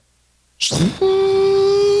store.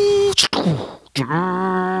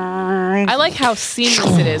 I like how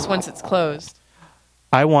seamless it is once it's closed.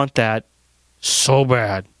 I want that so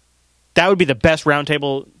bad. That would be the best round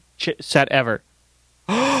table set ever.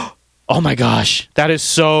 Oh my gosh. That is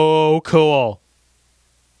so cool.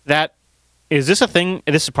 Is this a thing?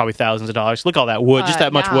 This is probably thousands of dollars. Look at all that wood. Just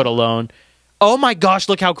that much wood alone. Oh my gosh,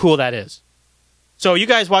 look how cool that is. So you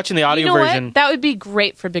guys watching the audio version. What? That would be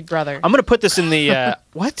great for Big Brother. I'm going to put this in the...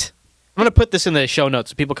 what? I'm going to put this in the show notes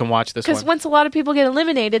so people can watch this one. Because once a lot of people get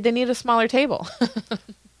eliminated, they need a smaller table.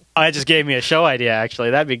 That just gave me a show idea, actually.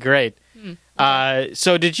 That'd be great.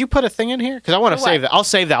 So did you put a thing in here? Because I want to save that. I'll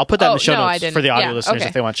save that. I'll put that in the show notes for the audio listeners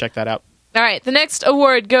if they want to check that out. All right. The next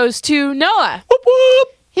award goes to Noah. Whoop, whoop.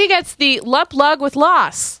 He gets the Luplug with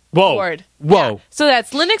Loss award. Whoa. Yeah. So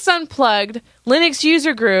that's Linux Unplugged, Linux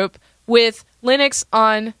User Group with Linux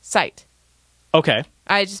on Site. Okay.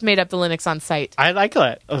 I just made up the Linux on Site. I like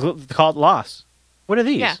that. Call it Loss. What are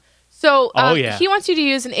these? Yeah. So he wants you to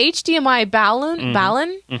use an HDMI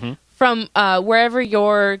balun from wherever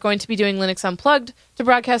you're going to be doing Linux Unplugged to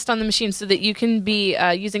broadcast on the machine so that you can be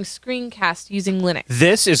using screencast using Linux.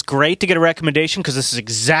 This is great to get a recommendation because this is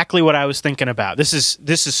exactly what I was thinking about. This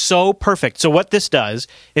is so perfect. So what this does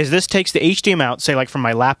is this takes the HDMI out, say like from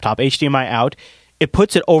my laptop, HDMI out. it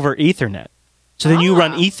puts it over Ethernet. So then you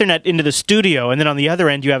run Ethernet into the studio, and then on the other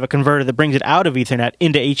end you have a converter that brings it out of Ethernet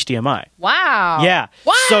into HDMI. Wow. Yeah.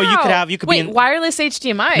 Wow. So you could Wait, wireless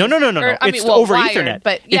HDMI? No. It's over wired, Ethernet.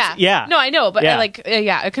 But yeah. No, I know, but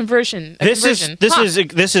a conversion. This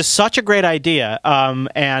is such a great idea,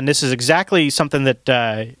 and this is exactly something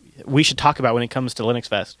that we should talk about when it comes to Linux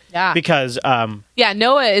Fest. Yeah. Because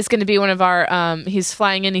Noah is going to be one of our. He's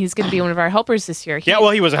flying in. He's going to be one of our helpers this year. He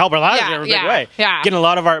was a helper last year in a big way. Yeah. Getting a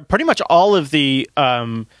lot of pretty much all of the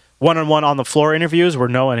one-on-one on the floor interviews were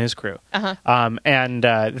Noah and his crew. And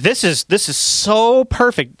this is so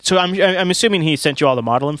perfect. So I'm assuming he sent you all the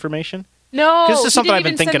model information. No, this is something I've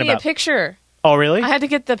been thinking send me about. A picture. Oh, really? I had to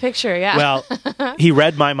get the picture. Yeah. Well, he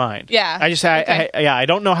read my mind. Yeah. I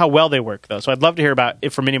don't know how well they work though, so I'd love to hear about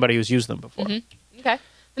it from anybody who's used them before. Okay.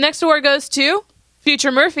 The next award goes to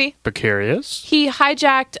Future Murphy. Precarious. He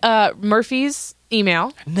hijacked Murphy's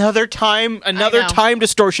email. Another time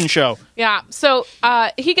distortion show. Yeah. So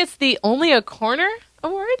he gets the Only a Corner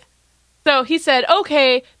award. So he said,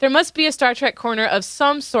 okay, there must be a Star Trek corner of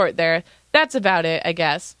some sort there. That's about it, I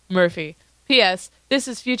guess. Murphy. P.S. This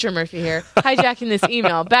is Future Murphy here, hijacking this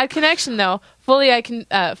email. Bad connection, though. Fully, I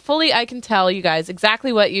can tell you guys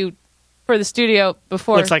exactly what you for the studio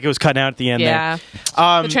before. Looks like it was cut out at the end. Yeah.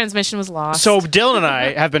 There. The transmission was lost. So Dylan and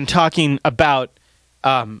I have been talking about.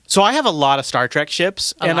 So I have a lot of Star Trek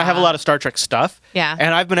ships, and I have a lot of Star Trek stuff. Yeah.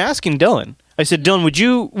 And I've been asking Dylan. I said, Dylan,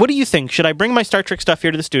 what do you think? Should I bring my Star Trek stuff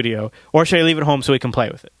here to the studio, or should I leave it home so we can play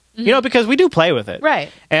with it? You know, because we do play with it.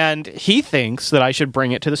 Right. And he thinks that I should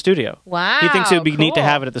bring it to the studio. Wow. He thinks it would be neat to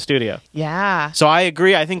have it at the studio. Yeah. So I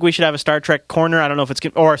agree. I think we should have a Star Trek corner. I don't know if it's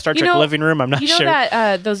or a Star Trek living room. I'm not sure. You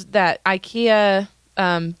know that IKEA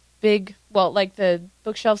big, well, like the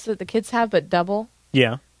bookshelves that the kids have, but double?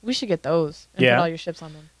 Yeah. We should get those and put all your ships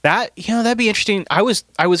on them. That'd be interesting. I was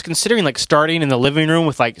considering like starting in the living room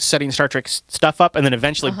with like setting Star Trek stuff up and then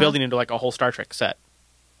eventually building into like a whole Star Trek set.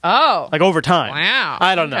 Oh. Like over time. Wow.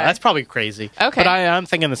 I don't know. That's probably crazy. Okay. But I'm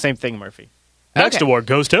thinking the same thing, Murphy. Next award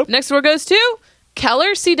goes to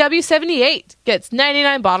Keller CW78. Gets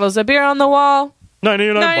 99 bottles of beer on the wall.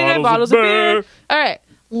 99 bottles of beer. All right.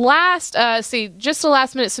 Just a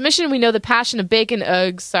last minute submission. We know the passion of bacon.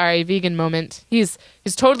 Vegan moment. He's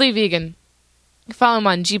totally vegan. You follow him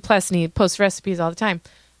on G+ and he posts recipes all the time.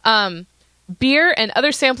 Beer and other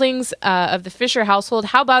samplings of the Fisher household.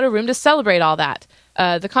 How about a room to celebrate all that?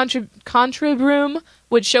 The Contrib room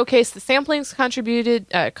would showcase the samplings contributed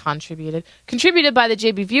by the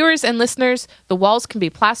JB viewers and listeners. The walls can be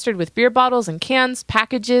plastered with beer bottles and cans,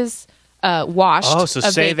 packages, washed. Oh, so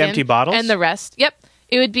save empty bottles? And the rest. Yep.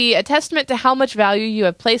 It would be a testament to how much value you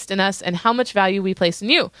have placed in us and how much value we place in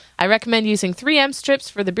you. I recommend using 3M strips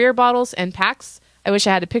for the beer bottles and packs. I wish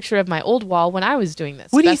I had a picture of my old wall when I was doing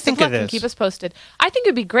this. What do you think of this? And keep us posted. I think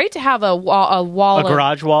it'd be great to have a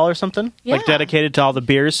garage wall or something, like dedicated to all the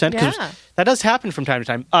beers sent. Yeah. That does happen from time to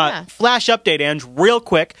time. Flash update, Ange, real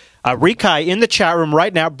quick. Rikai in the chat room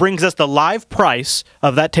right now brings us the live price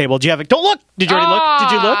of that table. Do you have it? Don't look. Did you already look?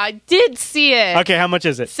 Did you look? I did see it. Okay, how much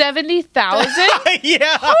is it? 70,000.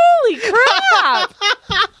 Yeah. Holy crap!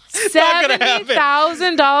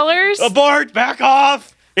 $70,000. Abort! Back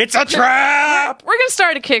off! It's a trap! We're going to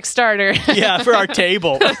start a Kickstarter. Yeah, for our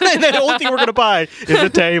table. And the only thing we're going to buy is a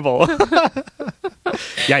table.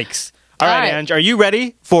 Yikes. All right, Ange, are you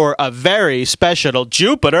ready for a very special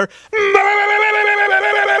Jupiter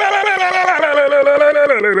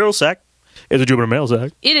mail sack? It's a Jupiter mail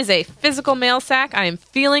sack. It is a physical mail sack. I am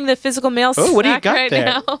feeling the physical mail sack what do you got right there?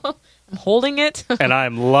 now. I'm holding it. And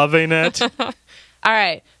I'm loving it. All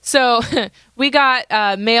right. So we got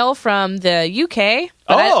mail from the UK,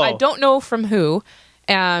 but I don't know from who.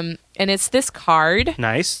 And it's this card.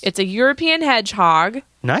 Nice. It's a European hedgehog.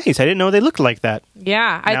 Nice. I didn't know they looked like that.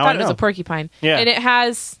 Yeah. I thought it was a porcupine. Yeah. And it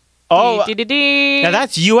has... now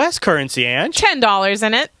that's U.S. currency, Ange. $10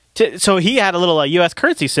 in it. So he had a little U.S.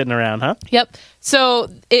 currency sitting around, huh? Yep.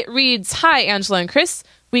 So it reads, "Hi, Angela and Chris.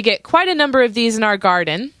 We get quite a number of these in our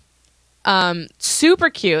garden. Super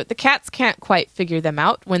cute. The cats can't quite figure them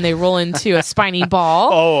out when they roll into a spiny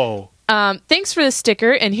ball. Thanks for the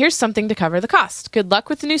sticker, and here's something to cover the cost. Good luck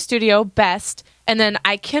with the new studio. Best." And then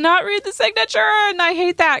I cannot read the signature, and I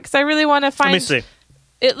hate that because I really want to find... Let me see.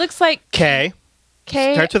 It looks like... K.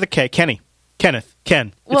 Starts with a K. Ken. It's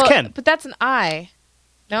Ken. But that's an I.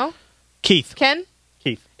 No? Keith. Ken?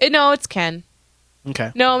 Keith. No, it's Ken.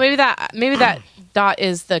 Okay. No, maybe that dot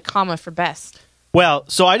is the comma for best. Well,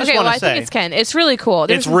 so I just want to say... I think it's Ken. It's really cool.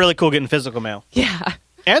 It's really cool getting physical mail. Yeah.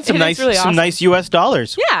 And some nice U.S.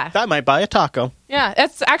 dollars. Yeah. That might buy a taco. Yeah.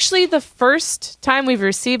 That's actually the first time we've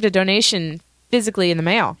received a donation physically in the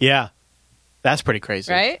mail. Yeah. That's pretty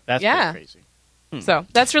crazy. Right? That's Yeah. pretty crazy. So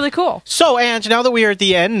that's really cool. So, Ange, now that we are at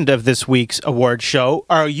the end of this week's award show,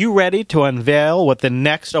 are you ready to unveil what the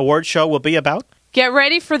next award show will be about? Get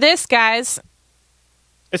ready for this, guys.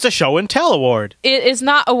 It's a show and tell award. It is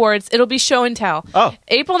not awards. It'll be show and tell. Oh.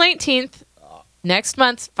 April 19th, next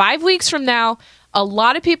month, 5 weeks from now, a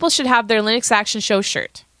lot of people should have their Linux Action Show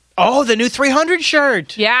shirt. Oh, the new 300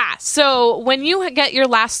 shirt. Yeah. So when you get your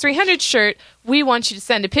last 300 shirt, we want you to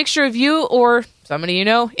send a picture of you or somebody you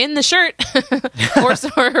know in the shirt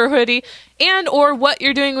or hoodie and or what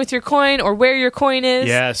you're doing with your coin or where your coin is.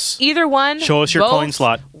 Yes. Either one. Show us your both, coin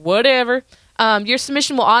slot. Whatever. Your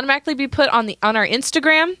submission will automatically be put on our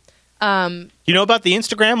Instagram. You know about the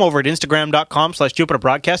Instagram over at instagram.com/Jupiter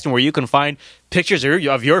Broadcasting, where you can find pictures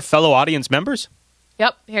of your fellow audience members?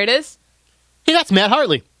 Yep. Here it is. Hey, that's Matt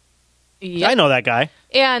Hartley. Yep. I know that guy.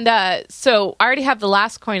 And so I already have the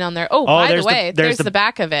last coin on there. Oh, by the way, there's the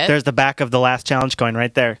back of it. There's the back of the last challenge coin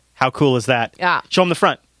right there. How cool is that? Yeah. Show them the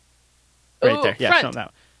front. Right Ooh, there. Yeah, front. show them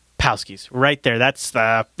that. Powski's. Right there.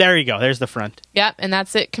 There you go. There's the front. Yep, and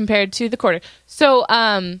that's it compared to the quarter. So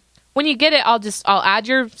when you get it, I'll add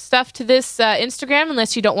your stuff to this Instagram.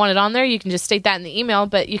 Unless you don't want it on there, you can just state that in the email.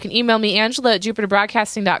 But you can email me, Angela, at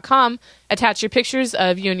jupiterbroadcasting.com. Attach your pictures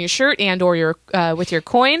of you and your shirt and or your with your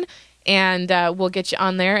coin. And we'll get you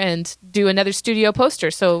on there and do another studio poster.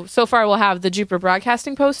 So far we'll have the Jupiter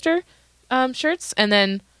Broadcasting poster shirts and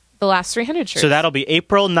then the last 300 shirts. So that'll be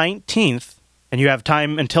April 19th, and you have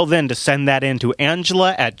time until then to send that in to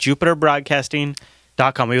Angela at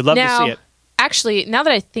jupiterbroadcasting.com. We would love to see it. Actually, now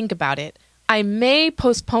that I think about it, I may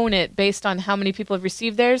postpone it based on how many people have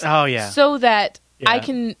received theirs. Oh, yeah. So that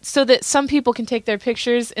so that some people can take their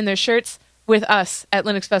pictures in their shirts with us at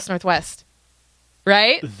Linux Fest Northwest.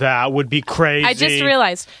 Right? That would be crazy. I just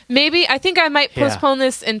realized. I think I might postpone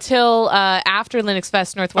this until after Linux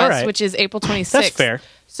Fest Northwest, which is April 26th. That's fair.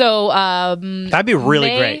 So that'd be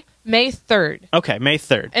really great. May 3rd. Okay, May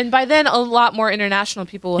 3rd. And by then, a lot more international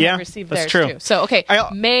people will have received theirs, true. too. So, okay,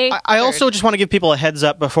 May 3rd. I also just want to give people a heads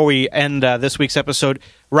up before we end this week's episode.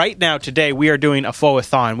 Right now, today, we are doing a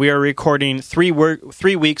Faux-a-thon. We are recording 3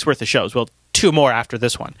 weeks worth of shows. Well, 2 more after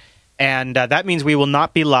this one. And that means we will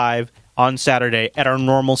not be live on Saturday at our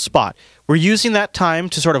normal spot. We're using that time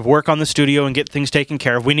to sort of work on the studio and get things taken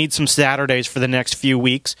care of. We need some Saturdays for the next few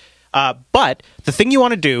weeks. But the thing you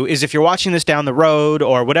want to do is if you're watching this down the road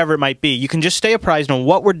or whatever it might be, you can just stay apprised on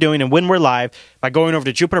what we're doing and when we're live by going over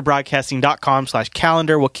to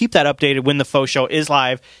jupiterbroadcasting.com/calendar. We'll keep that updated when the Faux Show is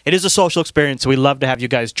live. It is a social experience, so we'd love to have you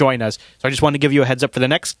guys join us. So I just wanted to give you a heads up for the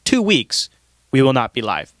next 2 weeks. We will not be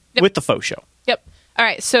live with the Faux Show. Yep. All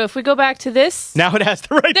right, so if we go back to this... Now it has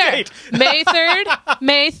the right date. May 3rd.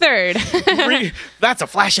 May 3rd. That's a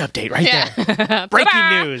flash update right there.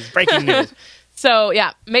 Breaking news. So,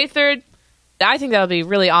 yeah, May 3rd. I think that'll be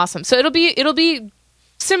really awesome. So it'll be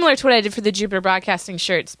similar to what I did for the Jupiter Broadcasting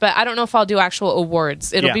shirts, but I don't know if I'll do actual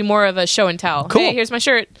awards. It'll be more of a show and tell. Cool. Hey, here's my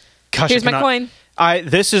shirt. Gosh, here's my coin.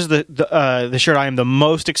 This is the shirt I am the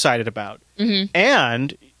most excited about. Mm-hmm.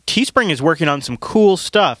 And Teespring is working on some cool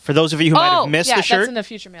stuff. For those of you who might have missed the shirt, that's in the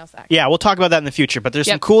future mail sack. Yeah, we'll talk about that in the future. But there's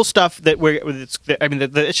some cool stuff that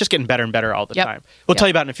it's just getting better and better all the time. We'll tell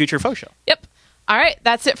you about it in a future Faux Show. Yep. All right,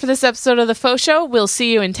 that's it for this episode of the Faux Show. We'll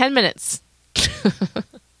see you in 10 minutes.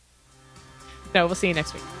 No, we'll see you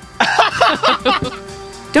next week.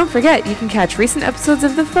 Don't forget, you can catch recent episodes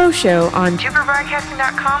of the Faux Show on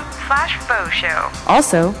jupiterbroadcasting.com/Faux Show.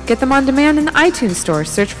 Also, get them on demand in the iTunes store.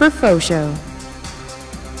 Search for Faux Show.